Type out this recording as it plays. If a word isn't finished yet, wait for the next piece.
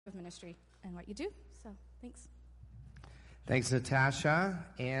ministry and what you do. So thanks. Thanks, Natasha,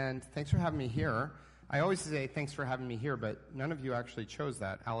 and thanks for having me here. I always say thanks for having me here, but none of you actually chose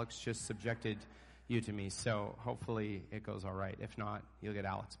that. Alex just subjected you to me, so hopefully it goes all right. If not, you'll get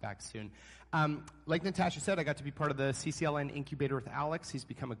Alex back soon. Like Natasha said, I got to be part of the CCLN incubator with Alex. He's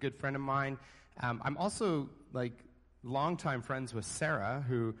become a good friend of mine. I'm also longtime friends with Sarah,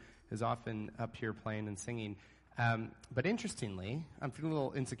 who is often up here playing and singing. But interestingly, I'm feeling a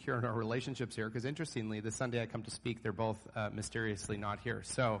little insecure in our relationships here, because interestingly, the Sunday I come to speak, they're both mysteriously not here.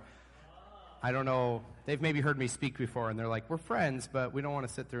 So I don't know. They've maybe heard me speak before, and they're like, we're friends, but we don't want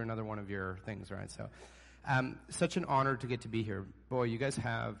to sit through another one of your things, right? So such an honor to get to be here. Boy, you guys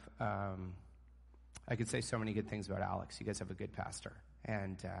have, I could say so many good things about Alex. You guys have a good pastor.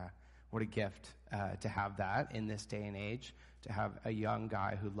 And what a gift to have that in this day and age, to have a young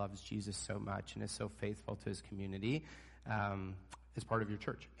guy who loves Jesus so much and is so faithful to his community as part of your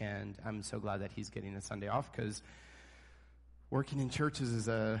church. And I'm so glad that he's getting a Sunday off, because working in churches is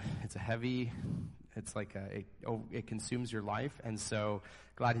it's a heavy, it's like it consumes your life. And so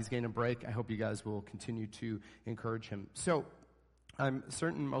glad he's getting a break. I hope you guys will continue to encourage him. So I'm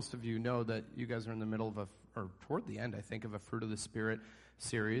certain most of you know that you guys are in the middle of or toward the end, I think, of a Fruit of the Spirit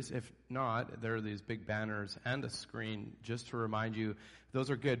series. If not, there are these big banners and a screen just to remind you. Those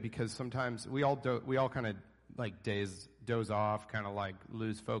are good, because sometimes we all kind of doze off, kind of like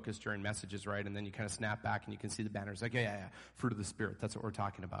lose focus during messages, right? And then you kind of snap back and you can see the banners like, yeah, Fruit of the Spirit. That's what we're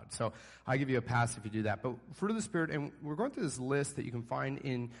talking about. So I give you a pass if you do that. But Fruit of the Spirit, and we're going through this list that you can find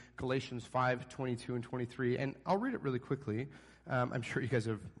in Galatians 5:22 and 23, and I'll read it really quickly. I'm sure you guys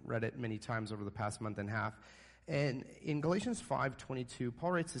have read it many times over the past month and a half. And in Galatians 5:22,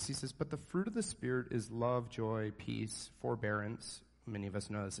 Paul writes this. He says, "But the fruit of the Spirit is love, joy, peace, forbearance." Many of us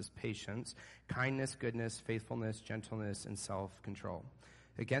know this as patience, kindness, goodness, faithfulness, gentleness, and self-control.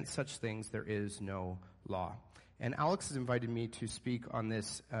 Against such things there is no law. And Alex has invited me to speak on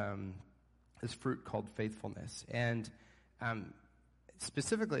this fruit called faithfulness. And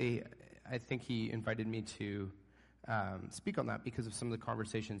specifically, I think he invited me to speak on that because of some of the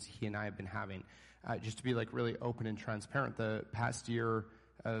conversations he and I have been having. Just to be really open and transparent, the past year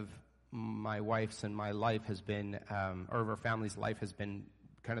of my wife's and my life has been, or of our family's life has been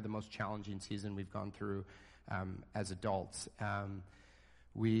kind of the most challenging season we've gone through as adults.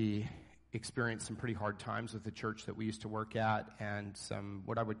 We experienced some pretty hard times with the church that we used to work at, and some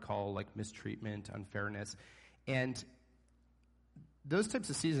what I would call mistreatment, unfairness. And those types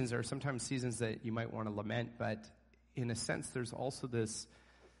of seasons are sometimes seasons that you might want to lament, but in a sense there's also this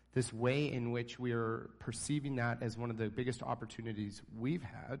way in which we are perceiving that as one of the biggest opportunities we've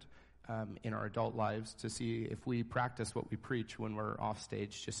had in our adult lives to see if we practice what we preach when we're off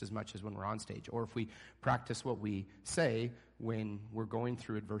stage just as much as when we're on stage, or if we practice what we say when we're going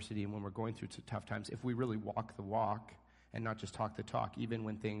through adversity and when we're going through tough times, if we really walk the walk and not just talk the talk, even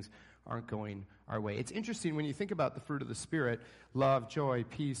when things aren't going our way. It's interesting when you think about the fruit of the Spirit, love, joy,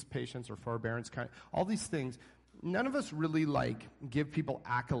 peace, patience, or forbearance, all these things. None of us really give people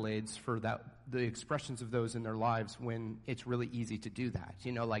accolades for the expressions of those in their lives when it's really easy to do that.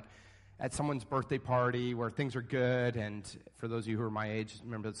 At someone's birthday party where things are good, and for those of you who are my age,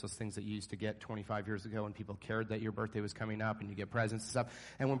 remember it's those things that you used to get 25 years ago when people cared that your birthday was coming up and you get presents and stuff.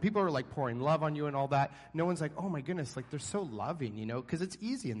 And when people are pouring love on you and all that, no one's like, oh my goodness, they're so loving, because it's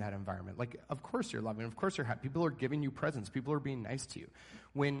easy in that environment. Of course you're loving, of course you're happy. People are giving you presents, people are being nice to you.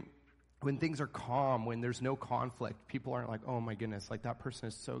 When things are calm, when there's no conflict, people aren't like, oh my goodness, that person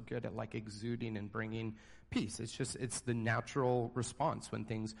is so good at exuding and bringing peace. It's the natural response when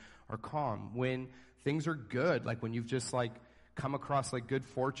things are calm. When things are good, when you've just come across good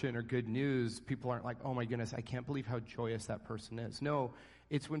fortune or good news, people aren't like, oh my goodness, I can't believe how joyous that person is. No,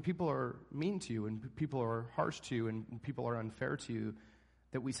 it's when people are mean to you and people are harsh to you and people are unfair to you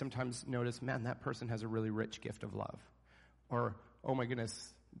that we sometimes notice, man, that person has a really rich gift of love. Or, oh my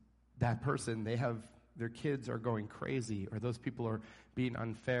goodness, that person, their kids are going crazy, or those people are being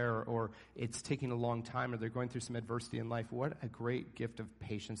unfair, or it's taking a long time, or they're going through some adversity in life. What a great gift of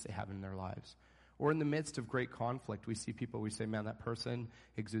patience they have in their lives. Or in the midst of great conflict, we see people, we say, man, that person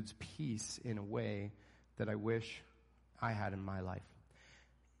exudes peace in a way that I wish I had in my life.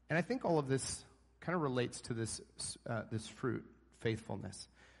 And I think all of this kind of relates to this fruit, faithfulness.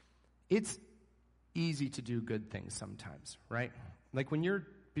 It's easy to do good things sometimes, right?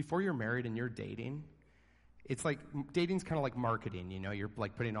 Before you're married and you're dating, it's dating's kind of like marketing, you're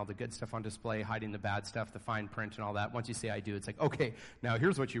putting all the good stuff on display, hiding the bad stuff, the fine print and all that. Once you say I do, it's okay, now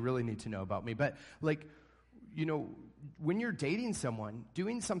here's what you really need to know about me. But when you're dating someone,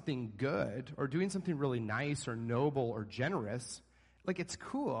 doing something good or doing something really nice or noble or generous Like, it's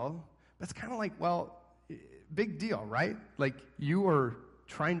cool, but it's kind of like, well, big deal, right? Like, you are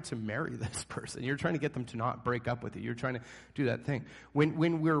trying to marry this person. You're trying to get them to not break up with you. You're trying to do that thing.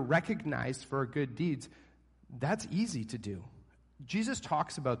 When we're recognized for our good deeds, that's easy to do. Jesus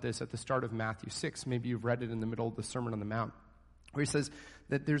talks about this at the start of Matthew 6. Maybe you've read it in the middle of the Sermon on the Mount, where he says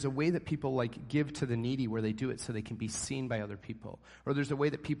that there's a way that people like give to the needy where they do it so they can be seen by other people. Or there's a way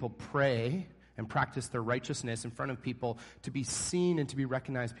that people pray and practice their righteousness in front of people to be seen and to be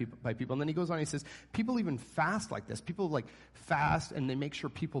recognized by people. And then he goes on, he says, people even fast like this. People like fast and they make sure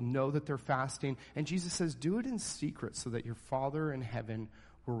people know that they're fasting. And Jesus says, do it in secret so that your Father in heaven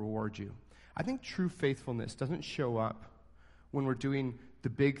will reward you. I think true faithfulness doesn't show up when we're doing the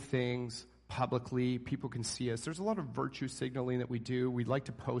big things publicly. People can see us. There's a lot of virtue signaling that we do. We like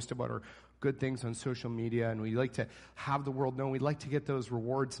to post about our good things on social media, and we like to have the world know. We like to get those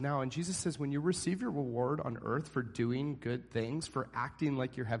rewards now. And Jesus says, when you receive your reward on earth for doing good things, for acting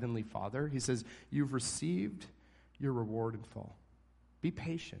like your heavenly Father, he says, you've received your reward in full. Be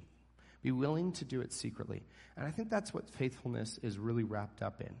patient. Be willing to do it secretly. And I think that's what faithfulness is really wrapped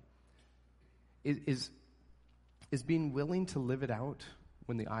up in, is being willing to live it out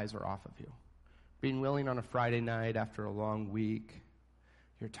when the eyes are off of you. Being willing on a Friday night after a long week,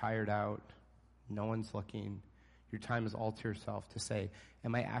 you're tired out, no one's looking, your time is all to yourself to say,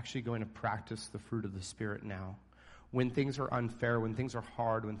 am I actually going to practice the fruit of the Spirit now? When things are unfair, when things are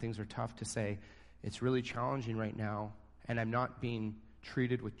hard, when things are tough, to say, it's really challenging right now, and I'm not being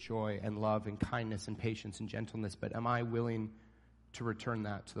treated with joy and love and kindness and patience and gentleness, but am I willing to return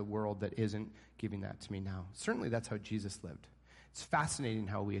that to the world that isn't giving that to me now? Certainly that's how Jesus lived. It's fascinating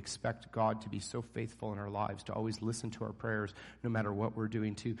how we expect God to be so faithful in our lives, to always listen to our prayers no matter what we're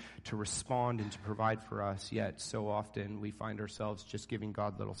doing, to respond and to provide for us. Yet so often we find ourselves just giving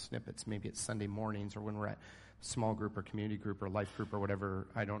God little snippets. Maybe it's Sunday mornings or when we're at small group or community group or life group or whatever.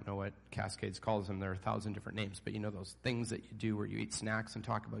 I don't know what Cascades calls them. There are 1,000 different names. But you know those things that you do where you eat snacks and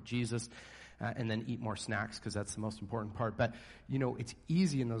talk about Jesus and then eat more snacks because that's the most important part. But, you know, it's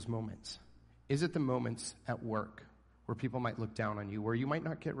easy in those moments. Is it the moments at work where people might look down on you, where you might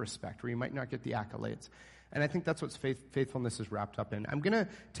not get respect, where you might not get the accolades? And I think that's what faithfulness is wrapped up in. I'm going to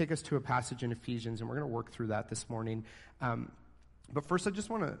take us to a passage in Ephesians, and we're going to work through that this morning. But first, I just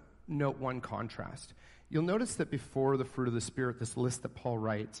want to note one contrast. You'll notice that before the fruit of the Spirit, this list that Paul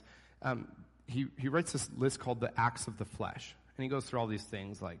writes, he writes this list called the acts of the flesh. And he goes through all these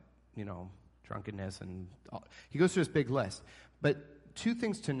things like, you know, drunkenness, and he goes through this big list. But two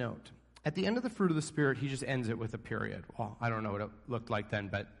things to note. At the end of the fruit of the Spirit, he just ends it with a period. Well, I don't know what it looked like then,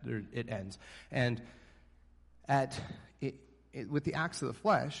 but it ends. And with the acts of the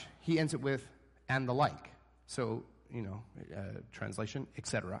flesh, he ends it with, and the like. So, you know, translation,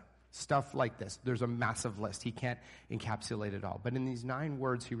 etc. Stuff like this. There's a massive list. He can't encapsulate it all. But in these 9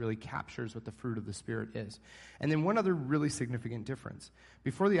 words, he really captures what the fruit of the Spirit is. And then one other really significant difference.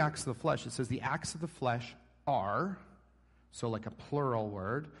 Before the acts of the flesh, it says the acts of the flesh are, so like a plural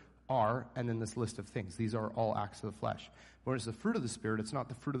word, are, and then this list of things. These are all acts of the flesh. Whereas the fruit of the Spirit, it's not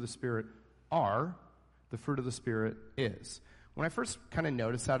the fruit of the Spirit are, the fruit of the Spirit is. When I first kind of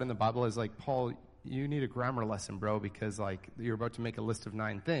noticed that in the Bible, I was like, Paul, you need a grammar lesson, bro, because like you're about to make a list of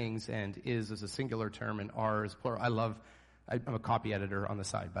 9 things, and is a singular term and are is plural. I'm a copy editor on the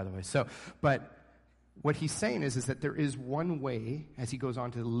side, by the way. But what he's saying is that there is one way, as he goes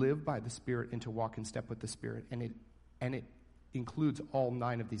on, to live by the Spirit and to walk in step with the Spirit, and it includes all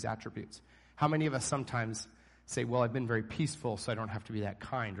 9 of these attributes. How many of us sometimes say, well, I've been very peaceful, so I don't have to be that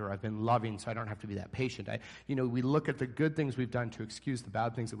kind, or I've been loving, so I don't have to be that patient. We look at the good things we've done to excuse the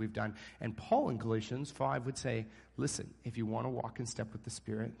bad things that we've done. And Paul in Galatians 5 would say, listen, if you want to walk in step with the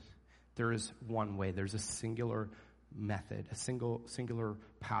Spirit, there is one way. There's a singular method, a singular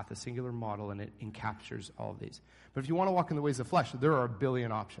path, a singular model, and it encaptures all of these. But if you want to walk in the ways of the flesh, there are a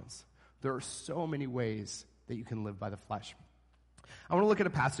billion options. There are so many ways that you can live by the flesh. I want to look at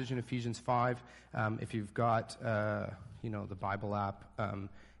a passage in Ephesians 5. If you've got, the Bible app.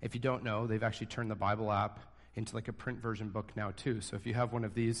 If you don't know, they've actually turned the Bible app into like a print version book now too. So if you have one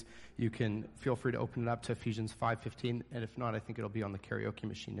of these, you can feel free to open it up to Ephesians 5:15. And if not, I think it'll be on the karaoke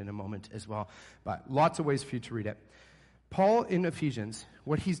machine in a moment as well. But lots of ways for you to read it. Paul in Ephesians,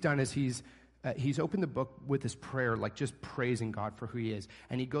 what he's done is he's opened the book with this prayer, like just praising God for who he is.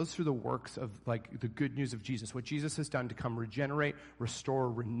 And he goes through the works of like the good news of Jesus, what Jesus has done to come regenerate,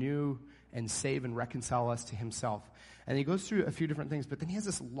 restore, renew, and save and reconcile us to himself. And he goes through a few different things, but then he has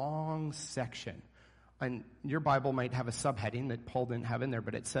this long section And your Bible might have a subheading that Paul didn't have in there,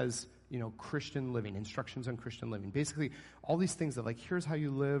 but it says, Christian living, instructions on Christian living. Basically, all these things that here's how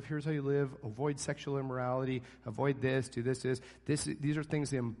you live, avoid sexual immorality, avoid this, do this. These are things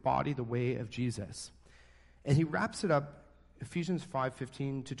that embody the way of Jesus. And he wraps it up, Ephesians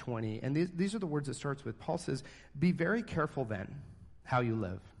 5:15 to 20, and these are the words it starts with. Paul says, be very careful then how you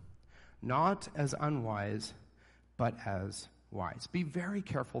live, not as unwise, but as wise. Be very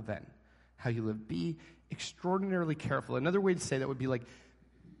careful then how you live. Be extraordinarily careful. Another way to say that would be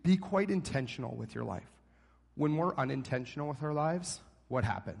be quite intentional with your life. When we're unintentional with our lives, what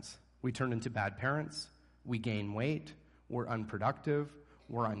happens? We turn into bad parents. We gain weight. We're unproductive.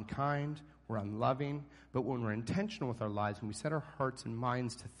 We're unkind. We're unloving. But when we're intentional with our lives and we set our hearts and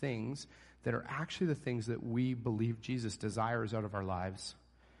minds to things that are actually the things that we believe Jesus desires out of our lives,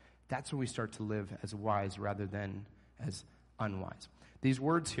 that's when we start to live as wise rather than as unwise. These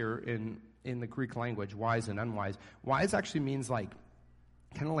words here in the Greek language, wise and unwise, wise actually means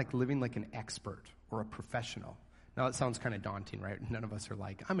kind of like living like an expert or a professional. Now that sounds kind of daunting, right? None of us are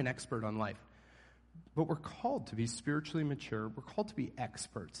I'm an expert on life. But we're called to be spiritually mature. We're called to be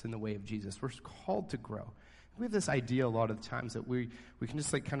experts in the way of Jesus. We're called to grow. We have this idea a lot of the times that we can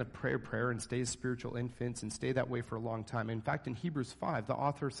just kind of pray a prayer and stay as spiritual infants and stay that way for a long time. In fact, in Hebrews 5, the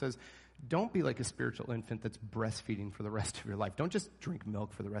author says, don't be like a spiritual infant that's breastfeeding for the rest of your life. Don't just drink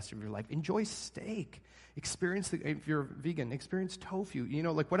milk for the rest of your life. Enjoy steak. If you're vegan, experience tofu,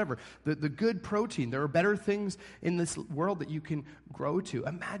 whatever. The good protein. There are better things in this world that you can grow to.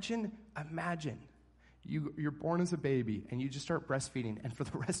 Imagine you're born as a baby and you just start breastfeeding, and for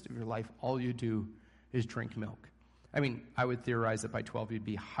the rest of your life, all you do is drink milk. I mean, I would theorize that by 12 you'd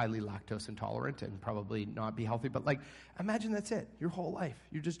be highly lactose intolerant and probably not be healthy, but imagine that's it. Your whole life,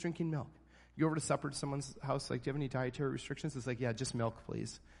 you're just drinking milk. You go over to supper at someone's house, do you have any dietary restrictions? It's yeah, just milk,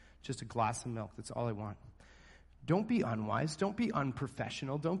 please. Just a glass of milk, that's all I want. Don't be unwise, don't be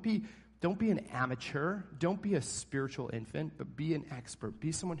unprofessional, don't be an amateur, don't be a spiritual infant, but be an expert.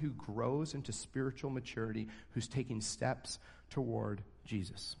 Be someone who grows into spiritual maturity, who's taking steps toward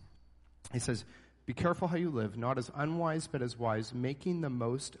Jesus. He says, be careful how you live, not as unwise, but as wise, making the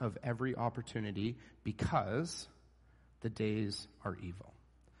most of every opportunity because the days are evil.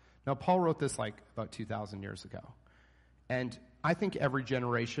 Now, Paul wrote this about 2,000 years ago. And I think every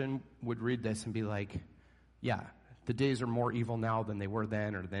generation would read this and be yeah, the days are more evil now than they were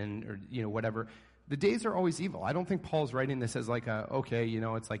then or whatever. The days are always evil. I don't think Paul's writing this as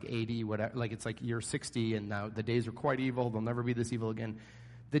it's 80, whatever, it's year 60 and now the days are quite evil. They'll never be this evil again.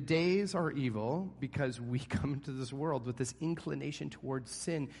 The days are evil because we come into this world with this inclination towards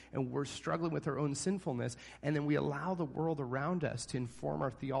sin, and we're struggling with our own sinfulness, and then we allow the world around us to inform our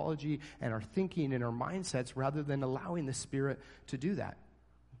theology and our thinking and our mindsets rather than allowing the Spirit to do that.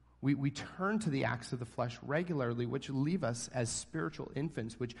 We turn to the acts of the flesh regularly, which leave us as spiritual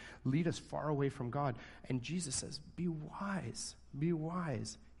infants, which lead us far away from God. And Jesus says, be wise,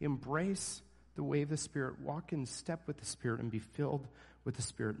 embrace the way of the Spirit, walk in step with the Spirit, and be filled with the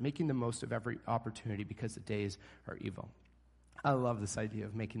Spirit, making the most of every opportunity because the days are evil. I love this idea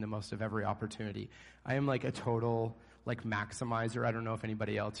of making the most of every opportunity. I am a total maximizer. I don't know if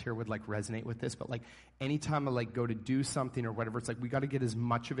anybody else here would resonate with this, but anytime I go to do something or whatever, it's we got to get as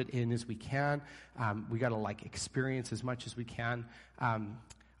much of it in as we can. We got to experience as much as we can.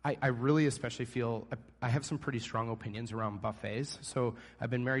 I really especially feel I have some pretty strong opinions around buffets. So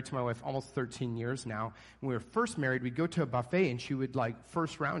I've been married to my wife almost 13 years now. When we were first married, we'd go to a buffet and she would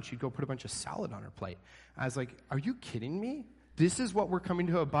first round, she'd go put a bunch of salad on her plate. I was are you kidding me? This is what we're coming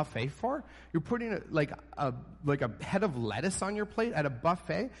to a buffet for? You're putting a head of lettuce on your plate at a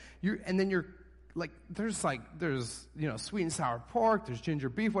buffet, and then you're there's sweet and sour pork, there's ginger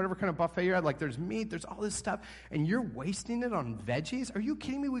beef, whatever kind of buffet you're at, there's meat, there's all this stuff, and you're wasting it on veggies? Are you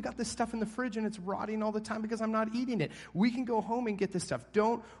kidding me? We got this stuff in the fridge and it's rotting all the time because I'm not eating it. We can go home and get this stuff.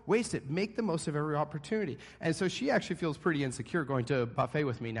 Don't waste it. Make the most of every opportunity. And so she actually feels pretty insecure going to a buffet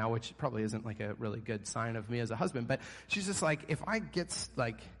with me now, which probably isn't a really good sign of me as a husband, but she's just if I get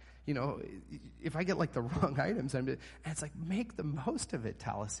if I get the wrong items, and it's make the most of it,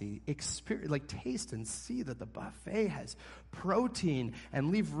 Talisi. Experience, taste and see that the buffet has protein,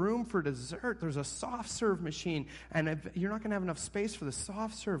 and leave room for dessert. There's a soft serve machine, and if you're not going to have enough space for the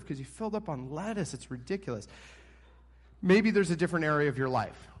soft serve because you filled up on lettuce. It's ridiculous. Maybe there's a different area of your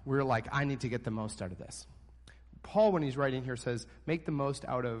life where you're I need to get the most out of this. Paul, when he's writing here, says, make the most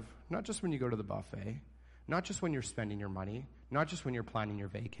out of not just when you go to the buffet, not just when you're spending your money, not just when you're planning your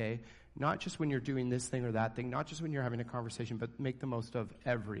vacay, not just when you're doing this thing or that thing, not just when you're having a conversation, but make the most of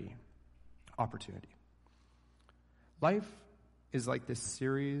every opportunity. Life is this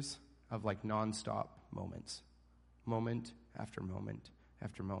series of nonstop moments. Moment after moment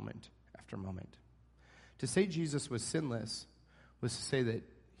after moment after moment. To say Jesus was sinless was to say that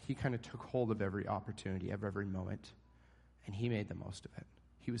he kind of took hold of every opportunity, of every moment, and he made the most of it.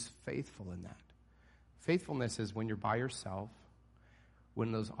 He was faithful in that. Faithfulness is when you're by yourself,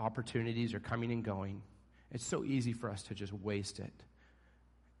 when those opportunities are coming and going. It's so easy for us to just waste it.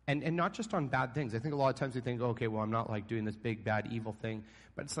 And not just on bad things. I think a lot of times we think, okay, well, I'm not like doing this big, bad, evil thing.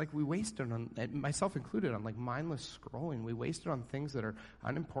 But it's like we waste it on, myself included, on like mindless scrolling. We waste it on things that are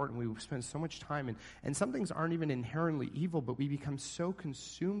unimportant. We spend so much time. And some things aren't even inherently evil, but we become so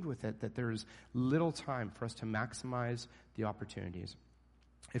consumed with it that there's little time for us to maximize the opportunities.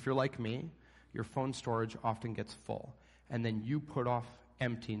 If you're like me, your phone storage often gets full. And then you put off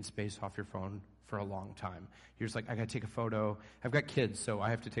emptying space off your phone for a long time. You're just like, I got to take a photo. I've got kids, so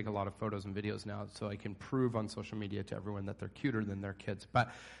I have to take a lot of photos and videos now so I can prove on social media to everyone that they're cuter than their kids.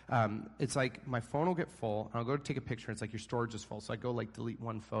 But it's like my phone will get full, and I'll go to take a picture, and it's like your storage is full. So I go like delete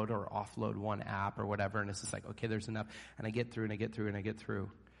one photo or offload one app or whatever, and it's just like, okay, there's enough. And I get through, and I get through, and I get through.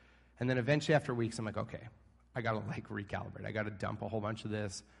 And then eventually after weeks, I'm like, okay, I got to like recalibrate. I got to dump a whole bunch of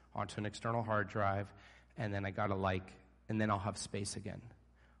this onto an external hard drive, and then I got to and then I'll have space again.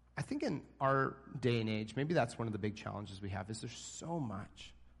 I think in our day and age, maybe that's one of the big challenges we have, is there's so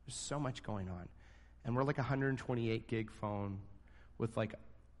much going on. And we're like a 128 gig phone with like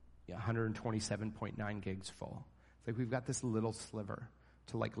 127.9 gigs full. It's like we've got this little sliver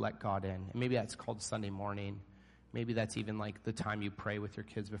to like let God in. And maybe that's called Sunday morning. Maybe that's even like the time you pray with your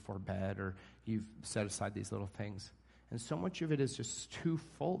kids before bed, or you've set aside these little things. And so much of it is just too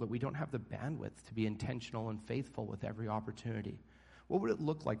full that we don't have the bandwidth to be intentional and faithful with every opportunity. What would it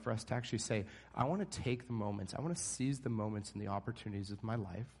look like for us to actually say, I want to take the moments, I want to seize the moments and the opportunities of my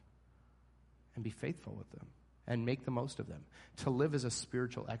life and be faithful with them and make the most of them, to live as a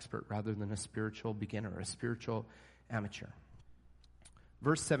spiritual expert rather than a spiritual beginner, a spiritual amateur.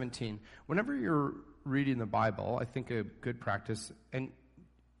 Verse 17, whenever you're reading the Bible, I think a good practice, and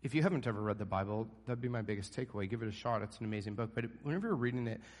if you haven't ever read the Bible, that'd be my biggest takeaway. Give it a shot. It's an amazing book. But whenever you're reading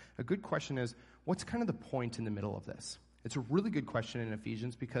it, a good question is, what's kind of the point in the middle of this? It's a really good question in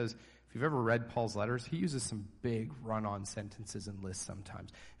Ephesians, because if you've ever read Paul's letters, he uses some big run-on sentences and lists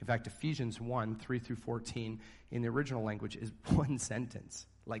sometimes. In fact, Ephesians 1, 3 through 14, in the original language, is one sentence.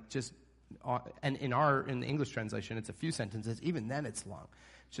 Like just, and in the English translation, it's a few sentences. Even then, it's long.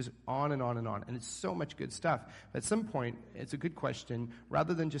 It's just on and on and on. And it's so much good stuff. But at some point, it's a good question,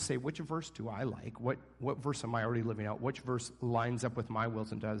 rather than just say, which verse do I like? What verse am I already living out? Which verse lines up with my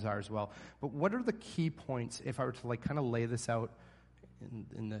wills and desires well? But what are the key points, if I were to like kind of lay this out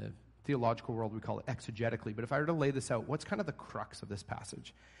in the theological world, we call it exegetically. But if I were to lay this out, what's kind of the crux of this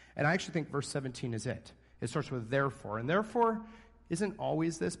passage? And I actually think verse 17 is it. It starts with therefore. And therefore isn't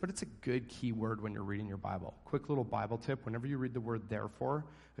always this, but it's a good key word when you're reading your Bible. Quick little Bible tip. Whenever you read the word therefore,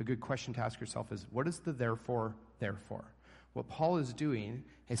 a good question to ask yourself is, what is the therefore? What Paul is doing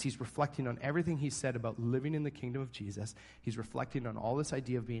is he's reflecting on everything he said about living in the kingdom of Jesus. He's reflecting on all this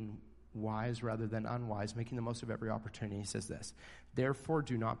idea of being wise rather than unwise, making the most of every opportunity. He says this, therefore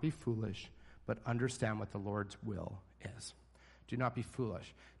do not be foolish, but understand what the Lord's will is. Do not be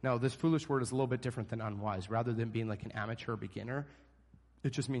foolish. Now, this foolish word is a little bit different than unwise. Rather than being like an amateur beginner,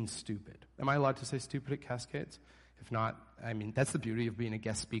 it just means stupid. Am I allowed to say stupid at Cascades? If not, I mean, that's the beauty of being a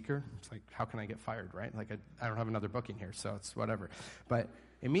guest speaker. It's like, how can I get fired, right? Like, I don't have another booking here, so it's whatever. But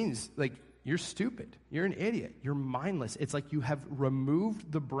it means, like, you're stupid. You're an idiot. You're mindless. It's like you have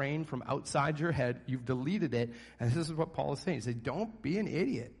removed the brain from outside your head. You've deleted it. And this is what Paul is saying. He said, don't be an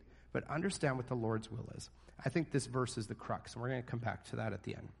idiot, but understand what the Lord's will is. I think this verse is the crux, and we're going to come back to that at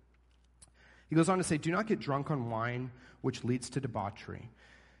the end. He goes on to say, do not get drunk on wine, which leads to debauchery.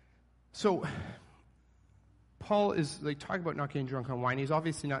 So Paul is like talking about not getting drunk on wine. He's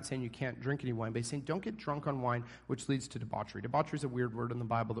obviously not saying you can't drink any wine, but he's saying don't get drunk on wine, which leads to debauchery. Debauchery is a weird word in the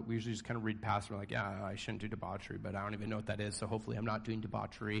Bible that we usually just kind of read past. We're like, yeah, I shouldn't do debauchery, but I don't even know what that is, so hopefully I'm not doing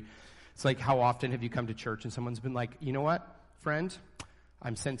debauchery. It's like, how often have you come to church and someone's been like, you know what, friend?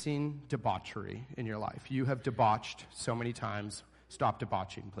 I'm sensing debauchery in your life. You have debauched so many times. Stop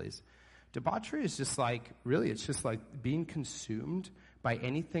debauching, please. Debauchery is just like, really, it's just like being consumed by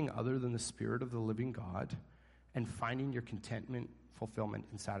anything other than the Spirit of the living God and finding your contentment, fulfillment,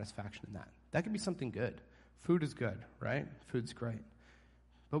 and satisfaction in that. That can be something good. Food is good, right? Food's great.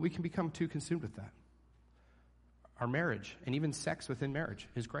 But we can become too consumed with that. Our marriage, and even sex within marriage,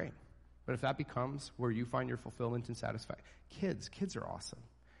 is great. But if that becomes where you find your fulfillment and satisfaction, kids are awesome.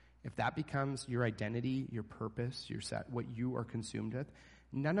 If that becomes your identity, your purpose, what you are consumed with,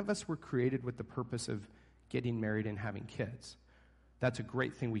 none of us were created with the purpose of getting married and having kids. That's a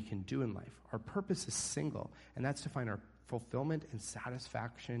great thing we can do in life. Our purpose is single, and that's to find our fulfillment and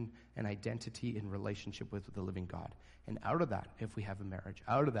satisfaction and identity in relationship with the living God. And out of that, if we have a marriage,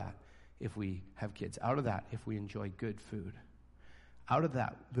 out of that, if we have kids, out of that, if we enjoy good food, out of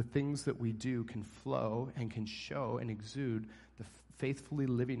that, the things that we do can flow and can show and exude the faithfully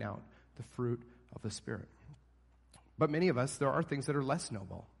living out the fruit of the Spirit. But many of us, there are things that are less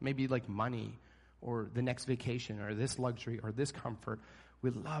noble, maybe like money or the next vacation or this luxury or this comfort. We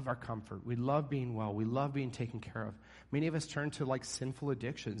love our comfort. We love being well. We love being taken care of. Many of us turn to like sinful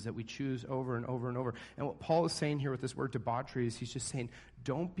addictions that we choose over and over and over. And what Paul is saying here with this word debauchery is he's just saying,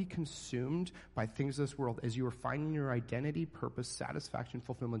 don't be consumed by things of this world. As you are finding your identity, purpose, satisfaction,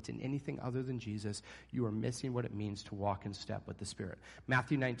 fulfillment in anything other than Jesus, you are missing what it means to walk in step with the Spirit.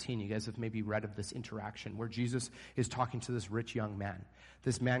 Matthew 19, you guys have maybe read of this interaction where Jesus is talking to this rich young man.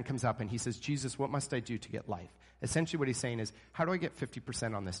 This man comes up and he says, Jesus, what must I do to get life? Essentially what he's saying is, how do I get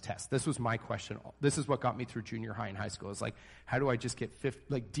 50% on this test? This was my question. This is what got me through junior high and high school. It's like, how do I just get 50,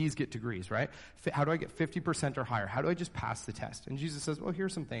 like D's get degrees, right? How do I get 50% or higher? How do I just pass the test? And Jesus says, well,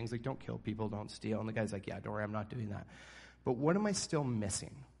 here's some things, like don't kill people, don't steal. And the guy's like, yeah, don't worry, I'm not doing that. But what am I still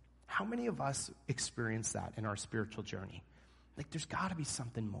missing? How many of us experience that in our spiritual journey? Like there's got to be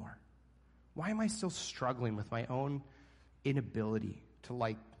something more. Why am I still struggling with my own inability to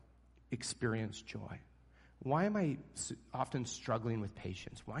like experience joy? Why am I often struggling with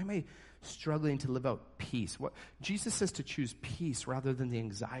patience? Why am I struggling to live out peace? What Jesus says to choose peace rather than the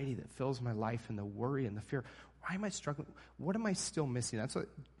anxiety that fills my life and the worry and the fear. Why am I struggling? What am I still missing? That's what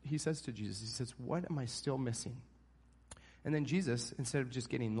he says to Jesus. He says, what am I still missing? And then Jesus, instead of just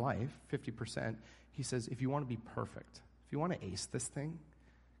getting life, 50%, he says, if you want to be perfect, if you want to ace this thing,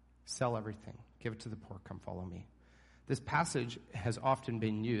 sell everything, give it to the poor, come follow me. This passage has often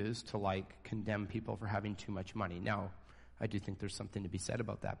been used to like condemn people for having too much money. Now, I do think there's something to be said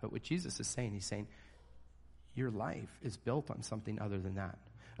about that. But what Jesus is saying, he's saying, your life is built on something other than that.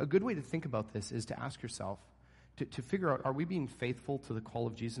 A good way to think about this is to ask yourself, to figure out, are we being faithful to the call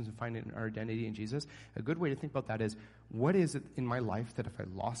of Jesus and finding our identity in Jesus? A good way to think about that is, what is it in my life that if I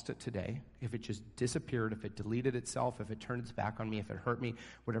lost it today, if it just disappeared, if it deleted itself, if it turned its back on me, if it hurt me,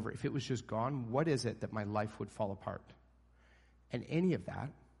 whatever, if it was just gone, what is it that my life would fall apart? And any of that,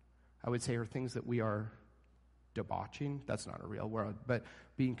 I would say, are things that we are debauching, that's not a real word, but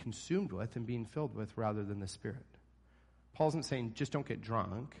being consumed with and being filled with rather than the Spirit. Paul isn't saying just don't get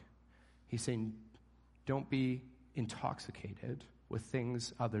drunk. He's saying don't be intoxicated with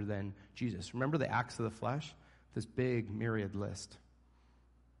things other than Jesus. Remember the acts of the flesh? This big myriad list.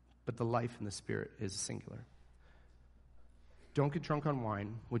 But the life in the Spirit is singular. Don't get drunk on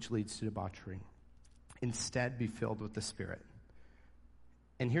wine, which leads to debauchery. Instead, be filled with the Spirit.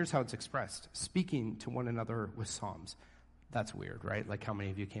 And here's how it's expressed. Speaking to one another with psalms. That's weird, right? Like how many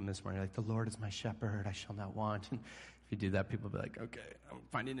of you came this morning like, the Lord is my shepherd, I shall not want. And if you do that, people will be like, okay, I'm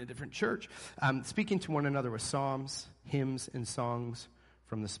finding a different church. Speaking to one another with psalms, hymns, and songs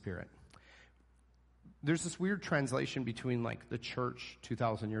from the Spirit. There's this weird translation between like the church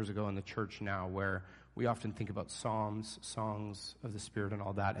 2,000 years ago and the church now where we often think about psalms, songs of the Spirit and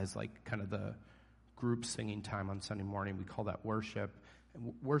all that as like kind of the group singing time on Sunday morning. We call that worship.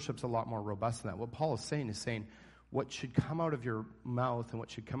 And worship's a lot more robust than that. What Paul is saying what should come out of your mouth and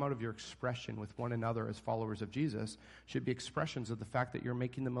what should come out of your expression with one another as followers of Jesus should be expressions of the fact that you're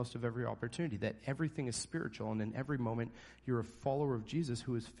making the most of every opportunity, that everything is spiritual, and in every moment you're a follower of Jesus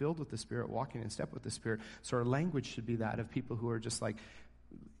who is filled with the Spirit, walking in step with the Spirit. So our language should be that of people who are just like,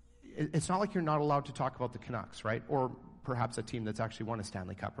 it's not like you're not allowed to talk about the Canucks, right? Or perhaps a team that's actually won a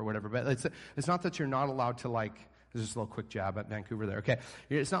Stanley Cup or whatever, but it's not that you're not allowed to like, there's just a little quick jab at Vancouver there, okay?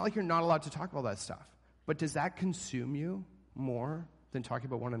 It's not like you're not allowed to talk about that stuff. But does that consume you more than talking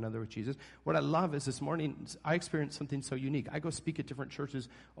about one another with Jesus? What I love is this morning, I experienced something so unique. I go speak at different churches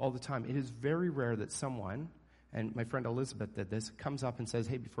all the time. It is very rare that someone, and my friend Elizabeth did this, comes up and says,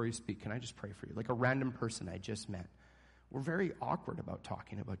 hey, before you speak, can I just pray for you? Like a random person I just met. We're very awkward about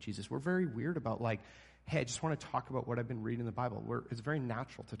talking about Jesus. We're very weird about like, hey, I just want to talk about what I've been reading in the Bible. It's very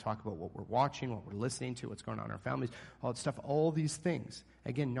natural to talk about what we're watching, what we're listening to, what's going on in our families, all that stuff, all these things.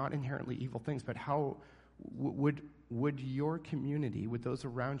 Again, not inherently evil things, but how would your community, would those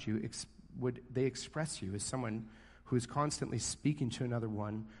around you, would they express you as someone who is constantly speaking to another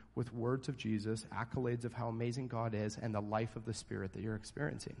one with words of Jesus, accolades of how amazing God is, and the life of the Spirit that you're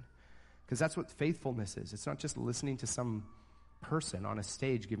experiencing? Because that's what faithfulness is. It's not just listening to some person on a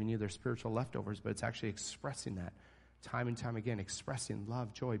stage giving you their spiritual leftovers, but it's actually expressing that time and time again, expressing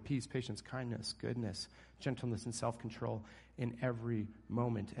love, joy, peace, patience, kindness, goodness, gentleness, and self-control in every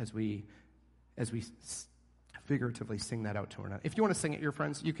moment as we figuratively sing that out to one another. If you want to sing it to your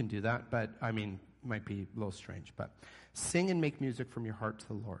friends, you can do that, but it might be a little strange. But sing and make music from your heart to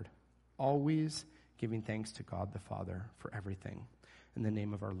the Lord, always giving thanks to God the Father for everything in the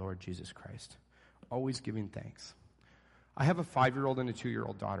name of our Lord Jesus Christ. Always giving thanks. I have a 5-year-old and a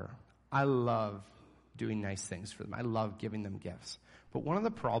 2-year-old daughter. I love doing nice things for them. I love giving them gifts. But one of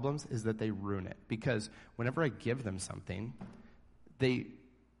the problems is that they ruin it, because whenever I give them something,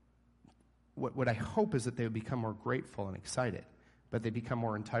 what I hope is that they would become more grateful and excited, but they become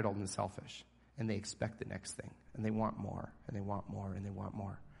more entitled and selfish, and they expect the next thing, and they want more, and they want more, and they want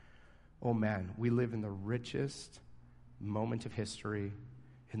more. Oh man, we live in the richest moment of history,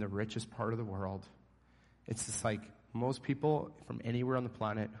 in the richest part of the world. It's just like most people from anywhere on the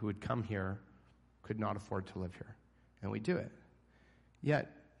planet who would come here could not afford to live here, and we do it.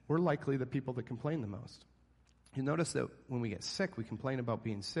 Yet, we're likely the people that complain the most. You notice that when we get sick, we complain about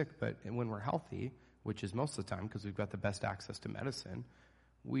being sick, but when we're healthy, which is most of the time because we've got the best access to medicine,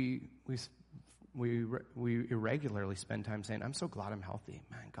 we irregularly spend time saying, I'm so glad I'm healthy,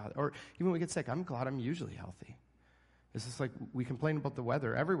 man, God. Or even when we get sick, I'm glad I'm usually healthy. It's just like we complain about the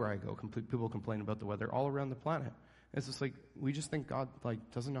weather. Everywhere I go, people complain about the weather all around the planet. It's just like we just think God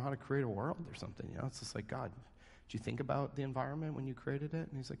doesn't know how to create a world or something. It's just like, God, did you think about the environment when you created it?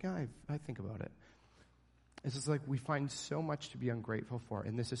 And he's like, yeah, I think about it. It's just like we find so much to be ungrateful for,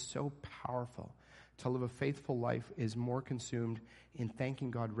 and this is so powerful. To live a faithful life is more consumed in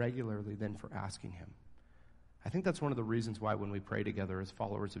thanking God regularly than for asking him. I think that's one of the reasons why when we pray together as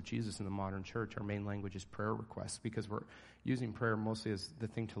followers of Jesus in the modern church, our main language is prayer requests, because we're using prayer mostly as the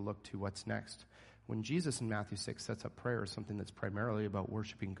thing to look to what's next. When Jesus in Matthew 6 sets up prayer as something that's primarily about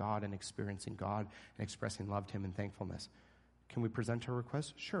worshiping God and experiencing God and expressing love to him and thankfulness, can we present our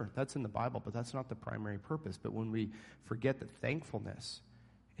requests? Sure, that's in the Bible, but that's not the primary purpose. But when we forget that thankfulness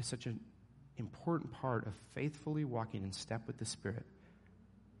is such an important part of faithfully walking in step with the Spirit,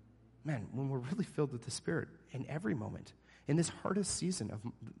 man, when we're really filled with the Spirit in every moment, in this hardest season of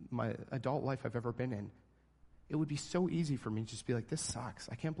my adult life I've ever been in, it would be so easy for me to just be like, this sucks.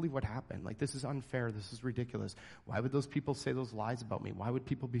 I can't believe what happened. This is unfair. This is ridiculous. Why would those people say those lies about me? Why would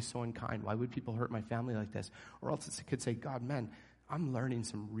people be so unkind? Why would people hurt my family like this? Or else it could say, God, man, I'm learning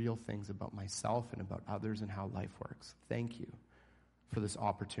some real things about myself and about others and how life works. Thank you for this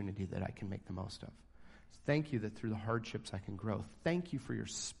opportunity that I can make the most of. Thank you that through the hardships I can grow. Thank you for your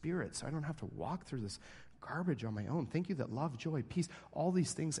Spirit so I don't have to walk through this garbage on my own. Thank you that love, joy, peace, all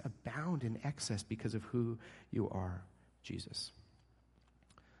these things abound in excess because of who you are, Jesus.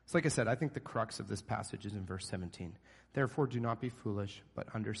 So like I said, I think the crux of this passage is in verse 17. Therefore, do not be foolish, but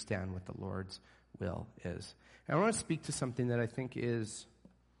understand what the Lord's will is. And I want to speak to something that I think is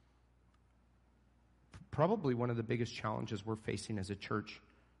probably one of the biggest challenges we're facing as a church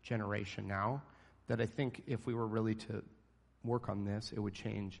generation now, that I think if we were really to work on this, it would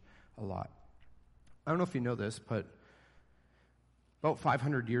change a lot. I don't know if you know this, but about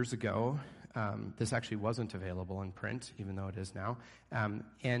 500 years ago, this actually wasn't available in print, even though it is now.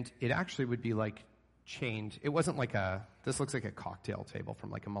 And it actually would be chained. It wasn't this looks like a cocktail table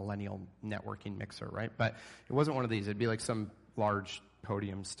from a millennial networking mixer, right? But it wasn't one of these. It'd be some large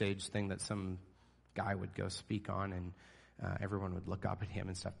podium stage thing that some guy would go speak on, and everyone would look up at him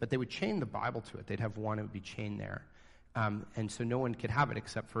and stuff. But they would chain the Bible to it. They'd have one, it would be chained there. And so no one could have it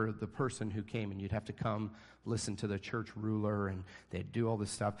except for the person who came, and you'd have to come listen to the church ruler, and they'd do all this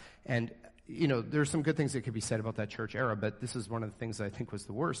stuff. And, there's some good things that could be said about that church era, but this is one of the things that I think was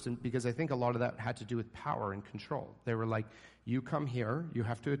the worst, and because I think a lot of that had to do with power and control. They were like, you come here, you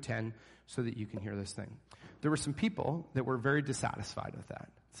have to attend so that you can hear this thing. There were some people that were very dissatisfied with that.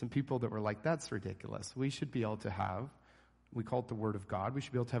 Some people that were like, that's ridiculous. We should be able to have, we call it the Word of God, we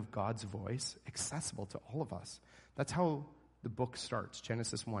should be able to have God's voice accessible to all of us. That's how the book starts.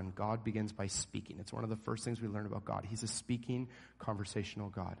 Genesis 1, God begins by speaking. It's one of the first things we learn about God. He's a speaking, conversational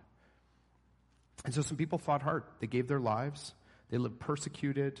God. And so some people fought hard. They gave their lives. They lived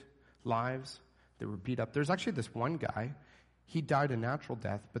persecuted lives. They were beat up. There's actually this one guy. He died a natural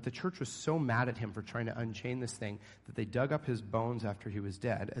death, but the church was so mad at him for trying to unchain this thing that they dug up his bones after he was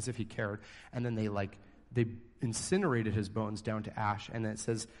dead, as if he cared, and then they incinerated his bones down to ash, and then it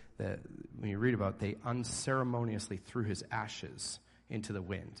says that when you read about it, they unceremoniously threw his ashes into the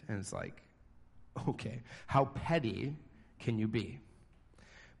wind. And it's like, okay, how petty can you be?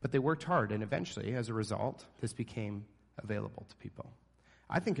 But they worked hard, and eventually, as a result, this became available to people.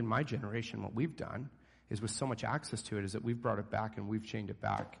 I think in my generation, what we've done is with so much access to it is that we've brought it back and we've chained it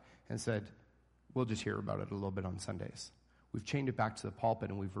back and said, we'll just hear about it a little bit on Sundays. We've chained it back to the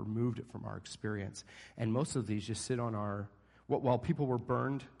pulpit and we've removed it from our experience. And most of these just sit on while people were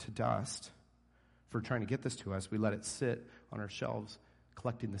burned to dust for trying to get this to us, we let it sit on our shelves,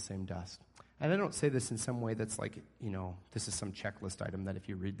 collecting the same dust. And I don't say this in some way that's like, this is some checklist item that if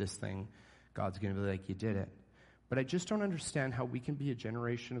you read this thing, God's going to be like, you did it. But I just don't understand how we can be a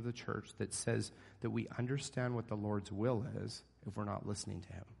generation of the church that says that we understand what the Lord's will is if we're not listening to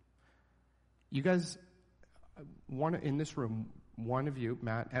him. You guys, in this room, one of you,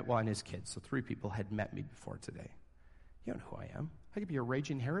 Matt, and his kids, so 3 people had met me before today. You know who I am. I could be a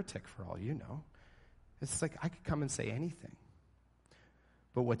raging heretic for all you know. It's like I could come and say anything.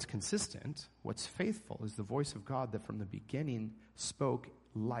 But what's consistent, what's faithful, is the voice of God that from the beginning spoke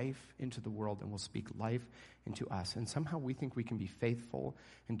life into the world and will speak life into us. And somehow we think we can be faithful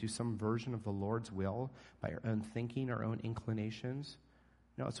and do some version of the Lord's will by our own thinking, our own inclinations.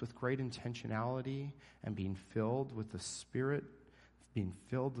 No, it's with great intentionality and being filled with the Spirit, being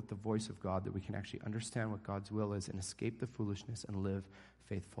filled with the voice of God, that we can actually understand what God's will is and escape the foolishness and live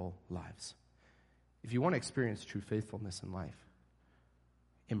faithful lives. If you want to experience true faithfulness in life,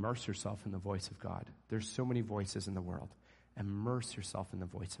 immerse yourself in the voice of God. There's so many voices in the world. Immerse yourself in the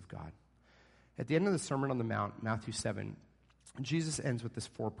voice of God. At the end of the Sermon on the Mount, Matthew 7, Jesus ends with this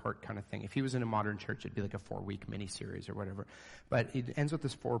 4-part kind of thing. If he was in a modern church, it'd be like a 4-week mini-series or whatever. But it ends with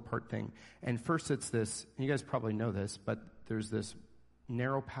this 4-part thing. And first it's this, and you guys probably know this, but there's this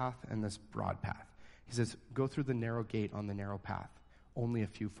narrow path and this broad path. He says, go through the narrow gate on the narrow path. Only a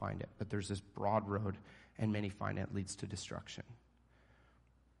few find it. But there's this broad road, and many find it, leads to destruction.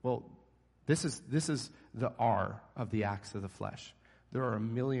 Well, this is the R of the acts of the flesh. There are a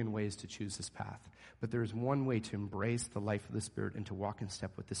million ways to choose this path, but there is one way to embrace the life of the Spirit and to walk in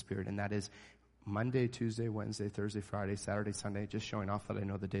step with the Spirit, and that is Monday, Tuesday, Wednesday, Thursday, Friday, Saturday, Sunday, just showing off that I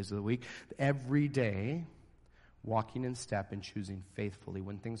know the days of the week. Every day, walking in step and choosing faithfully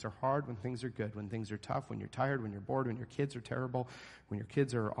when things are hard, when things are good, when things are tough, when you're tired, when you're bored, when your kids are terrible, when your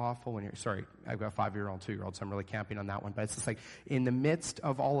kids are awful, I've got a 5-year-old, 2-year-old, so I'm really camping on that one. But it's just like, in the midst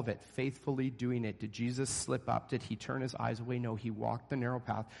of all of it, faithfully doing it. Did Jesus slip up? Did he turn his eyes away? No, he walked the narrow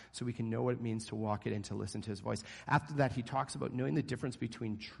path so we can know what it means to walk it and to listen to his voice. After that, he talks about knowing the difference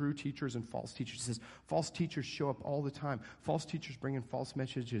between true teachers and false teachers. He says, false teachers show up all the time. False teachers bring in false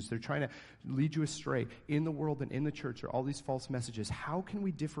messages. They're trying to lead you astray. In the world and in the church are all these false messages. How can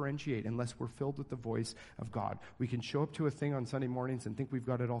we differentiate unless we're filled with the voice of God? We can show up to a thing on Sunday mornings and think we've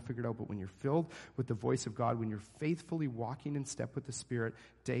got it all figured out, but when you're filled with the voice of God, when you're faithfully walking in step with the Spirit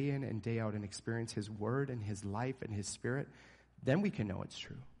day in and day out and experience his word and his life and his Spirit, then we can know it's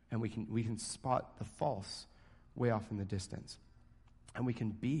true. And we can spot the false way off in the distance. And we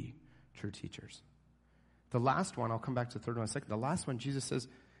can be true teachers. The last one, I'll come back to the third one in a second. The last one, Jesus says,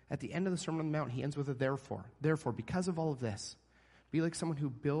 at the end of the Sermon on the Mount, he ends with a therefore. Therefore, because of all of this, be like someone who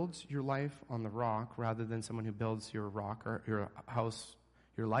builds your life on the rock rather than someone who builds your rock or your house,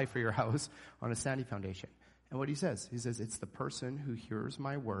 your life or your house on a sandy foundation. And what he says, it's the person who hears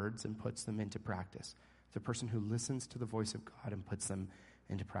my words and puts them into practice. The person who listens to the voice of God and puts them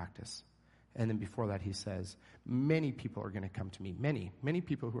into practice. And then before that, he says, many people are going to come to me. Many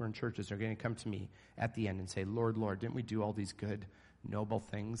people who are in churches are going to come to me at the end and say, Lord, Lord, didn't we do all these good, noble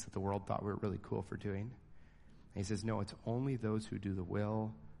things that the world thought we were really cool for doing? And he says, no, it's only those who do the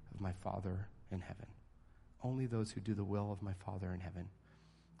will of my Father in heaven. Only those who do the will of my Father in heaven.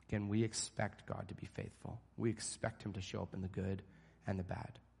 Again, we expect God to be faithful. We expect him to show up in the good and the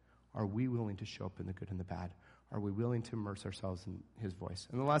bad. Are we willing to show up in the good and the bad? Are we willing to immerse ourselves in his voice?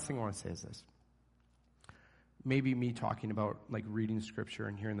 And the last thing I want to say is this. Maybe me talking about like reading scripture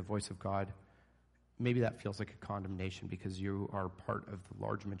and hearing the voice of God, maybe that feels like a condemnation because you are part of the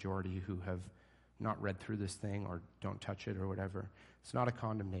large majority who have not read through this thing or don't touch it or whatever. It's not a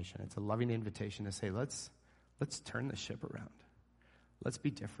condemnation. It's a loving invitation to say, let's turn the ship around. Let's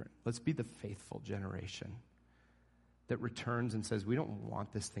be different. Let's be the faithful generation that returns and says, we don't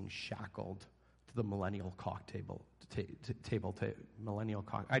want this thing shackled to the millennial cocktail table. Millennial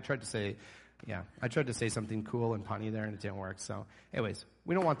cock. I tried to say something cool and punny there and it didn't work. So anyways,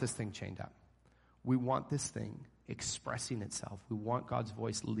 we don't want this thing chained up. We want this thing expressing itself. We want God's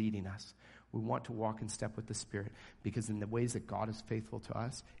voice leading us. We want to walk in step with the Spirit because in the ways that God is faithful to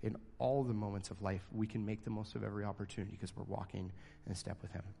us, in all the moments of life, we can make the most of every opportunity because we're walking in step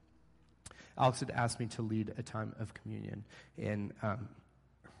with him. Alex had asked me to lead a time of communion. And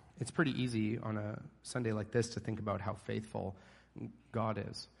it's pretty easy on a Sunday like this to think about how faithful God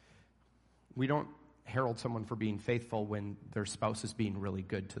is. We don't herald someone for being faithful when their spouse is being really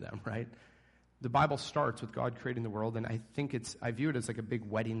good to them, right? The Bible starts with God creating the world, and I view it as like a big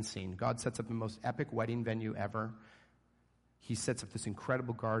wedding scene. God sets up the most epic wedding venue ever. He sets up this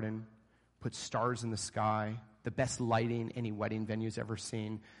incredible garden, puts stars in the sky, the best lighting any wedding venue's ever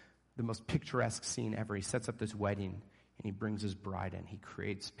seen, the most picturesque scene ever. He sets up this wedding, and he brings his bride in. He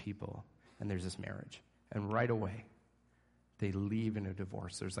creates people, and there's this marriage. And right away, they leave in a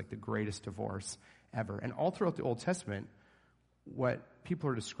divorce. There's like the greatest divorce ever. And all throughout the Old Testament, what people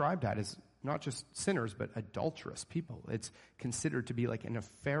are described at is not just sinners, but adulterous people. It's considered to be like an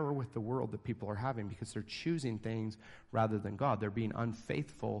affair with the world that people are having because they're choosing things rather than God. They're being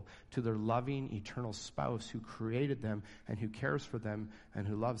unfaithful to their loving, eternal spouse who created them and who cares for them and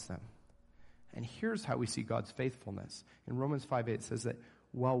who loves them. And here's how we see God's faithfulness. In Romans 5:8 it says that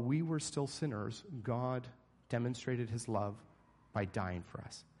while we were still sinners, God demonstrated his love by dying for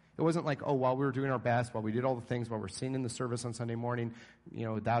us. It wasn't like, oh, while we were doing our best, while we did all the things, while we're singing the service on Sunday morning,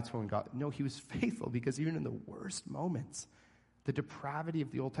 that's when God... No, he was faithful because even in the worst moments, the depravity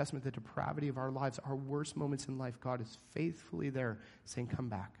of the Old Testament, the depravity of our lives, our worst moments in life, God is faithfully there saying, come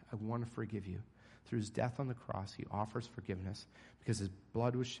back. I want to forgive you. Through his death on the cross, he offers forgiveness because his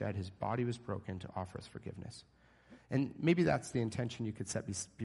blood was shed, his body was broken to offer us forgiveness. And maybe that's the intention you could set